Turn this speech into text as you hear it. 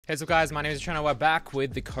Hey, so guys, my name is Cherno. We're back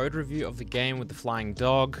with the code review of the game with the flying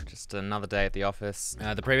dog. Just another day at the office.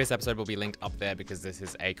 The previous episode will be linked up there because this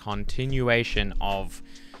is a continuation of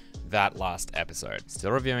that last episode.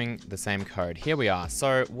 Still reviewing the same code. Here we are.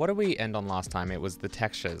 So what did we end on last time? It was the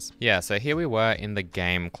textures. Yeah, so here we were in the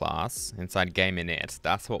game class, inside game init.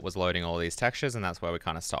 That's what was loading all these textures, and that's where we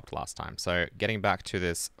kind of stopped last time. So getting back to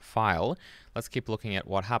this file, let's keep looking at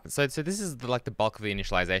what happens. So this is like the bulk of the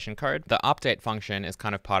initialization code. The update function is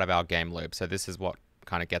kind of part of our game loop. So this is what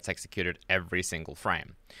kind of gets executed every single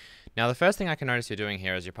frame. Now, the first thing I can notice you're doing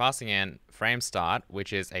here is you're passing in frame start,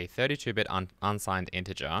 which is a 32-bit unsigned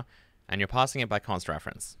integer, and you're passing it by const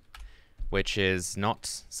reference, which is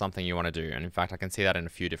not something you want to do. And in fact, I can see that in a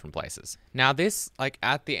few different places. Now, this, like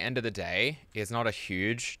at the end of the day, is not a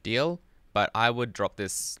huge deal, but I would drop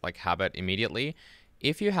this like habit immediately.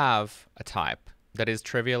 If you have a type that is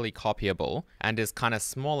trivially copyable and is kind of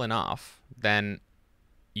small enough, then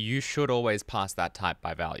you should always pass that type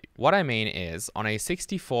by value. What I mean is on a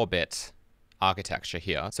 64-bit architecture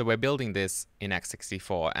here, so we're building this in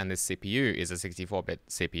x64 and this CPU is a 64-bit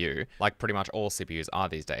CPU, like pretty much all CPUs are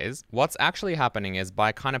these days. What's actually happening is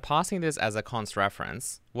by kind of passing this as a const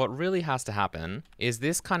reference, what really has to happen is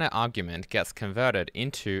this kind of argument gets converted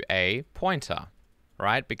into a pointer,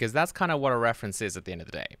 right? Because that's kind of what a reference is at the end of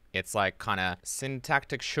the day. It's like kind of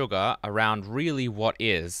syntactic sugar around really what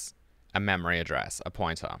is a memory address, a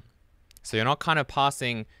pointer. So you're not kind of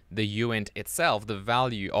passing the uint itself, the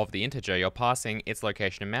value of the integer, you're passing its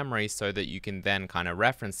location in memory so that you can then kind of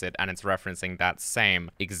reference it, and it's referencing that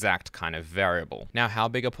same exact kind of variable. Now, how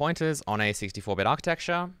big are pointers on a 64-bit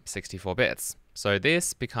architecture? 64 bits. So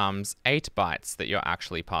this becomes 8 bytes that you're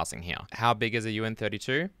actually passing here. How big is a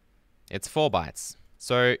uint32? It's 4 bytes.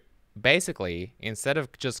 So basically, instead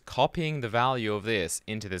of just copying the value of this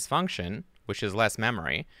into this function, which is less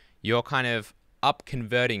memory, you're kind of up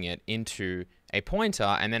converting it into a pointer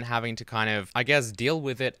and then having to kind of, I guess, deal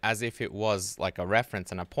with it as if it was like a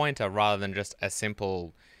reference and a pointer rather than just a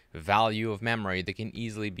simple value of memory that can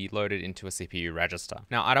easily be loaded into a CPU register.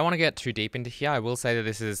 Now, I don't want to get too deep into here. I will say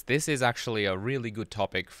that this is actually a really good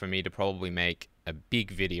topic for me to probably make a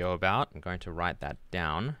big video about. I'm going to write that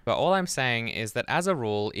down. But all I'm saying is that as a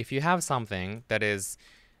rule, if you have something that is,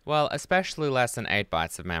 well, especially less than 8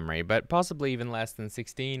 bytes of memory, but possibly even less than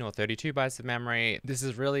 16 or 32 bytes of memory, this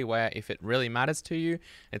is really where, if it really matters to you,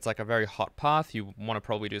 it's like a very hot path. You want to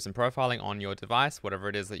probably do some profiling on your device, whatever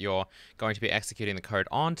it is that you're going to be executing the code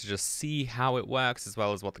on, to just see how it works, as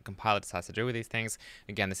well as what the compiler decides to do with these things.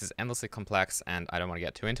 Again, this is endlessly complex, and I don't want to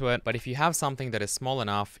get too into it. But if you have something that is small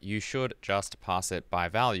enough, you should just pass it by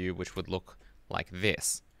value, which would look like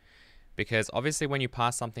this. Because obviously when you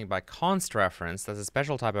pass something by const reference, there's a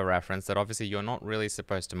special type of reference that obviously you're not really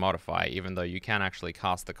supposed to modify, even though you can actually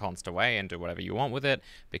cast the const away and do whatever you want with it,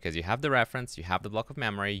 because you have the reference, you have the block of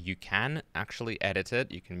memory, you can actually edit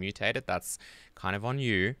it, you can mutate it, that's kind of on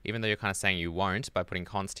you, even though you're kind of saying you won't by putting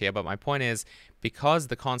const here. But my point is, because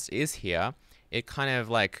the const is here, it kind of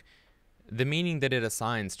like, the meaning that it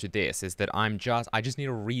assigns to this is that I just need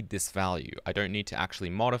to read this value. I don't need to actually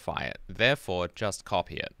modify it. Therefore, just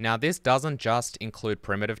copy it. Now, this doesn't just include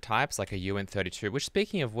primitive types like a uint32, which,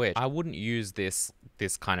 speaking of which, I wouldn't use this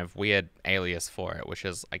kind of weird alias for it, which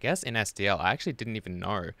is, I guess, in SDL. I actually didn't even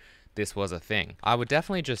know this was a thing. I would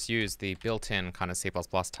definitely just use the built-in kind of C++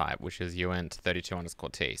 type, which is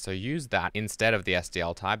uint32_t. So use that instead of the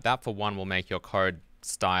SDL type. That, for one, will make your code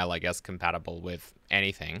style, I guess, compatible with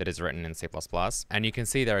anything that is written in C++. And you can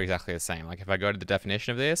see they're exactly the same. Like if I go to the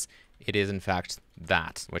definition of this, it is in fact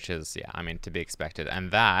that, which is, yeah, I mean, to be expected. And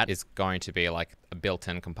that is going to be like a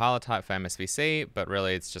built-in compiler type for MSVC, but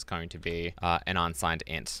really it's just going to be an unsigned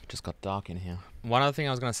int. Just got dark in here. One other thing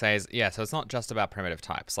I was going to say is, yeah, so it's not just about primitive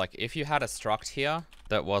types. Like if you had a struct here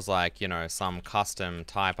that was like, you know, some custom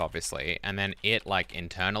type, obviously, and then it like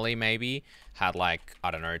internally maybe had like,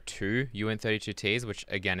 I don't know, 2 uint32ts, which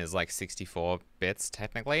again is like 64 bits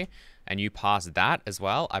technically, and you pass that as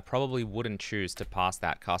well, I probably wouldn't choose to pass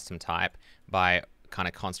that custom type by kind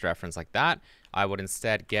of const reference like that. I would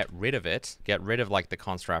instead get rid of it, get rid of like the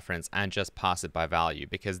const reference and just pass it by value,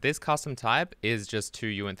 because this custom type is just 2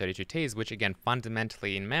 uint32ts, which again,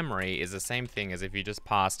 fundamentally in memory is the same thing as if you just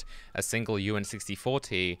passed a single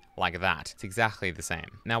uint64t like that. It's exactly the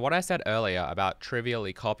same. Now, what I said earlier about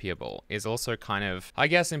trivially copyable is also kind of, I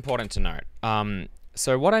guess, important to note.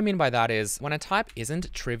 So what I mean by that is when a type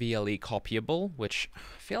isn't trivially copyable, which I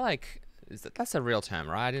feel like that's a real term,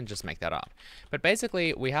 right? I didn't just make that up. But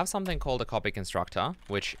basically, we have something called a copy constructor,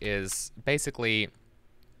 which is basically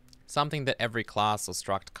something that every class or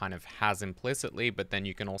struct kind of has implicitly, but then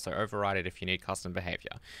you can also override it if you need custom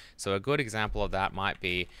behavior. So a good example of that might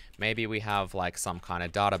be, maybe we have like some kind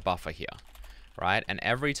of data buffer here, right? And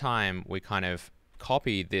every time we kind of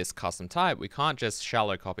copy this custom type, we can't just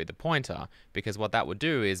shallow copy the pointer, because what that would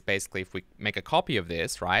do is basically if we make a copy of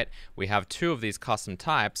this, right, we have two of these custom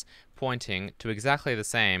types pointing to exactly the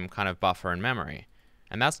same kind of buffer in memory.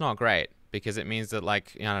 And that's not great, because it means that,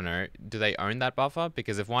 like, I don't know, do they own that buffer?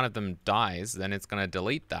 Because if one of them dies, then it's going to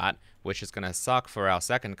delete that, which is going to suck for our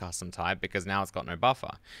second custom type, because now it's got no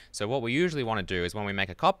buffer. So what we usually want to do is when we make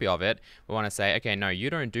a copy of it, we want to say, okay, no, you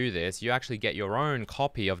don't do this. You actually get your own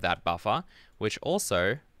copy of that buffer, which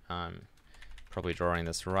also, probably drawing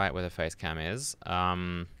this right where the face cam is,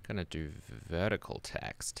 gonna do vertical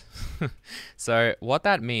text. So what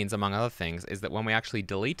that means, among other things, is that when we actually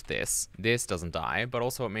delete this, this doesn't die, but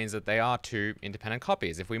also it means that they are two independent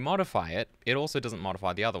copies. If we modify it, it also doesn't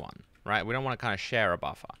modify the other one, right? We don't want to kind of share a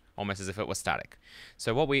buffer, almost as if it was static.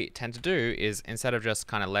 So what we tend to do is, instead of just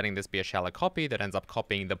kind of letting this be a shallow copy that ends up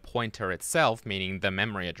copying the pointer itself, meaning the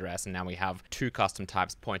memory address, and now we have two custom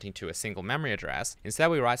types pointing to a single memory address, instead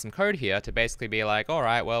we write some code here to basically be like, all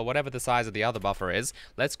right, well, whatever the size of the other buffer is,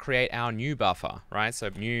 let's create our new buffer, right? So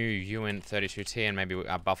new uint32t, and maybe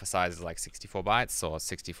our buffer size is like 64 bytes, or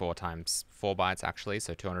 64 times 4 bytes actually,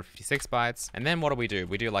 so 256 bytes. And then what do?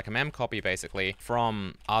 We do like a mem copy basically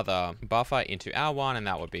from other buffer into our one, and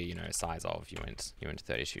that would be, you know, size of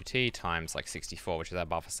uint32t times like 64, which is our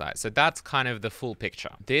buffer size. So that's kind of the full picture.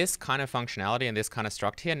 This kind of functionality and this kind of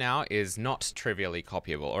struct here now is not trivially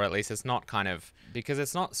copyable, or at least it's not kind of, because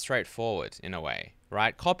it's not straightforward in a way,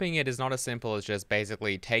 right? Copying it is not as simple as just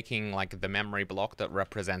basically taking like the memory block that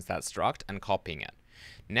represents that struct and copying it.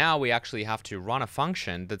 Now we actually have to run a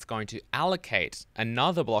function that's going to allocate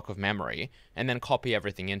another block of memory and then copy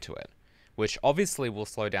everything into it, which obviously will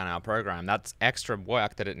slow down our program. That's extra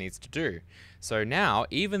work that it needs to do. So now,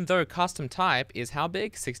 even though custom type is how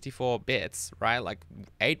big? 64 bits, right? Like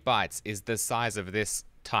 8 bytes is the size of this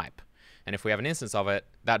type. And if we have an instance of it,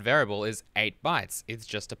 that variable is 8 bytes. It's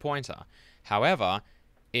just a pointer. However,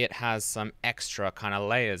 it has some extra kind of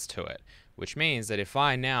layers to it, which means that if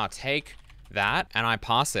I now take that and I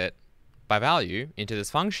pass it by value into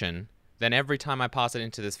this function, then every time I pass it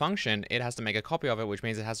into this function, it has to make a copy of it, which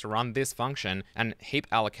means it has to run this function and heap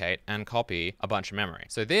allocate and copy a bunch of memory.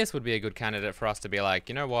 So this would be a good candidate for us to be like,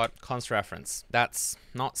 you know what, const reference. That's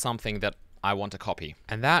not something that I want to copy.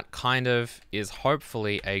 And that kind of is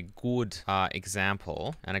hopefully a good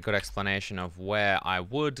example and a good explanation of where I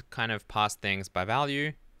would kind of pass things by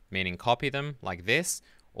value, meaning copy them like this,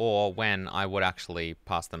 or when I would actually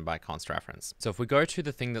pass them by const reference. So if we go to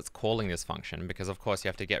the thing that's calling this function, because of course you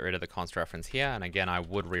have to get rid of the const reference here, and again I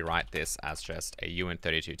would rewrite this as just a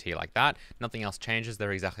uint32t like that. Nothing else changes,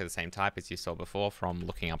 they're exactly the same type as you saw before from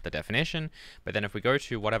looking up the definition. But then if we go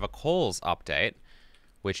to whatever calls update,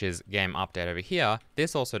 which is game update over here,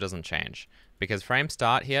 this also doesn't change, because frame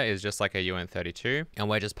start here is just like a uint32, and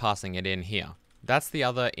we're just passing it in here. That's the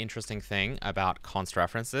other interesting thing about const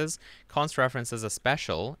references. Const references are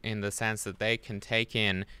special in the sense that they can take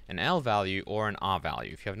in an L value or an R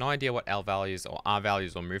value. If you have no idea what L values or R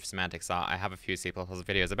values or move semantics are, I have a few C++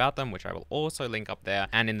 videos about them, which I will also link up there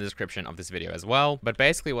and in the description of this video as well. But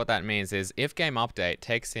basically what that means is if game update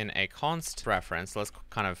takes in a const reference, let's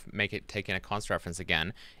kind of make it take in a const reference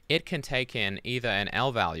again, it can take in either an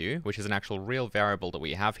L value, which is an actual real variable that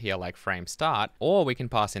we have here like frame start, or we can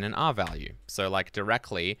pass in an R value. So like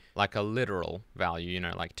directly, like a literal value, you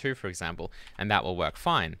know, like 2 for example, and that will work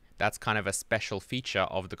fine. That's kind of a special feature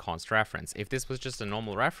of the const reference. If this was just a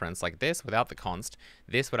normal reference like this without the const,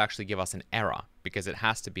 this would actually give us an error because it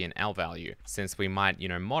has to be an L value, since we might, you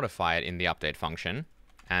know, modify it in the update function.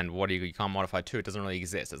 And what you can't modify to, it doesn't really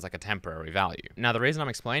exist. It's like a temporary value. Now, the reason I'm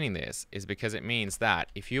explaining this is because it means that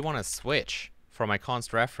if you want to switch from a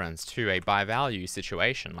const reference to a by value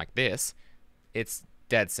situation like this, it's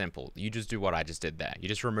dead simple. You just do what I just did there. You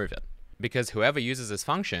just remove it. Because whoever uses this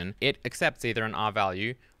function, it accepts either an R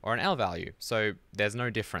value or an L value. So there's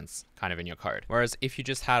no difference kind of in your code. Whereas if you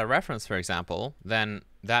just had a reference, for example, then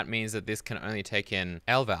that means that this can only take in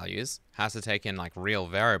L values, has to take in like real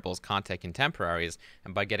variables, can't take in temporaries.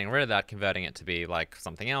 And by getting rid of that, converting it to be like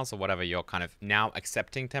something else or whatever, you're kind of now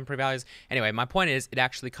accepting temporary values. Anyway, my point is it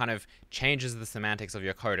actually kind of changes the semantics of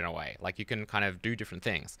your code in a way. Like you can kind of do different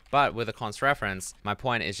things. But with a const reference, my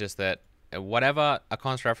point is just that whatever a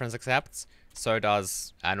const reference accepts, so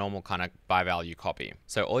does a normal kind of by value copy.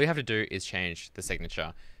 So all you have to do is change the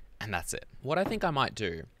signature, and that's it. What I think I might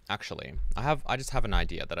do Actually, I just have an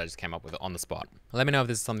idea that I just came up with on the spot. Let me know if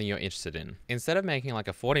this is something you're interested in. Instead of making like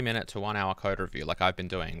a 40-minute to 1-hour code review like I've been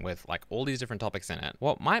doing with like all these different topics in it,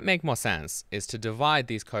 what might make more sense is to divide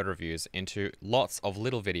these code reviews into lots of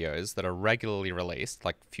little videos that are regularly released,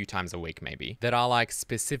 like a few times a week maybe, that are like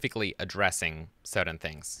specifically addressing certain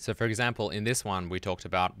things. So for example, in this one, we talked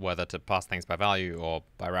about whether to pass things by value or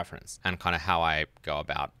by reference and kind of how I go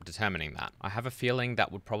about determining that. I have a feeling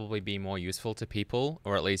that would probably be more useful to people,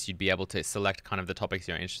 or at least you'd be able to select kind of the topics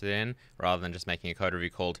you're interested in rather than just making a code review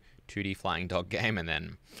called 2D flying dog game and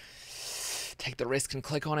then take the risk and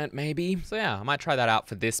click on it maybe. So yeah, I might try that out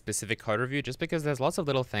for this specific code review just because there's lots of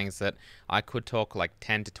little things that I could talk like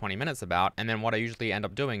 10 to 20 minutes about, and then what I usually end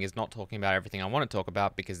up doing is not talking about everything I want to talk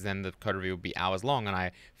about because then the code review will be hours long and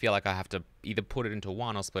I feel like I have to either put it into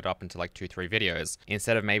one or split it up into like 2-3 videos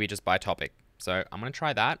instead of maybe just by topic. So I'm going to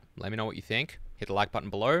try that. Let me know what you think. Hit the like button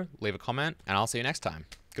below, leave a comment, and I'll see you next time.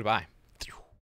 Goodbye.